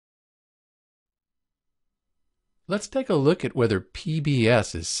Let's take a look at whether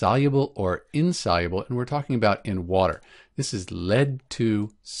PbS is soluble or insoluble, and we're talking about in water. This is lead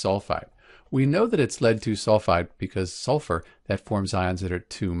 2 sulfide. We know that it's lead 2 sulfide because sulfur, that forms ions that are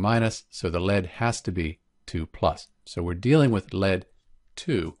 2 minus, so the lead has to be 2 plus. So we're dealing with lead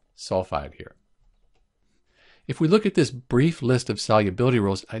 2 sulfide here. If we look at this brief list of solubility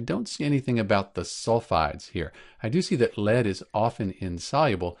rules, I don't see anything about the sulfides here. I do see that lead is often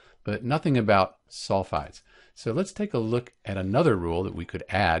insoluble, but nothing about sulfides. So let's take a look at another rule that we could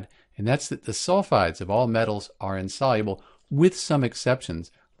add, and that's that the sulfides of all metals are insoluble with some exceptions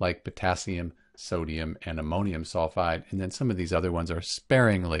like potassium, sodium, and ammonium sulfide, and then some of these other ones are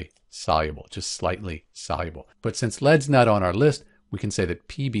sparingly soluble, just slightly soluble. But since lead's not on our list, we can say that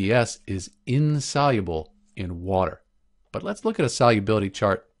PbS is insoluble in water. But let's look at a solubility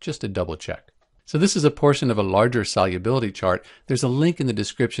chart just to double check. So this is a portion of a larger solubility chart. There's a link in the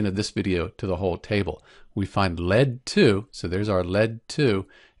description of this video to the whole table. We find lead 2, so there's our lead 2,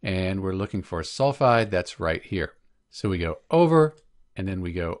 and we're looking for sulfide. That's right here. So we go over, and then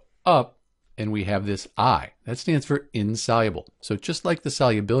we go up, and we have this I. That stands for insoluble. So just like the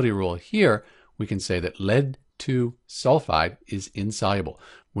solubility rule here, we can say that lead 2 sulfide is insoluble.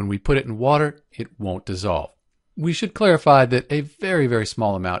 When we put it in water, it won't dissolve. We should clarify that a very, very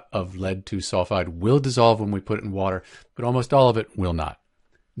small amount of lead 2 sulfide will dissolve when we put it in water, but almost all of it will not.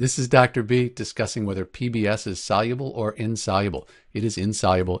 This is Dr. B discussing whether PbS is soluble or insoluble. It is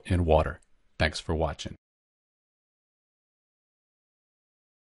insoluble in water. Thanks for watching.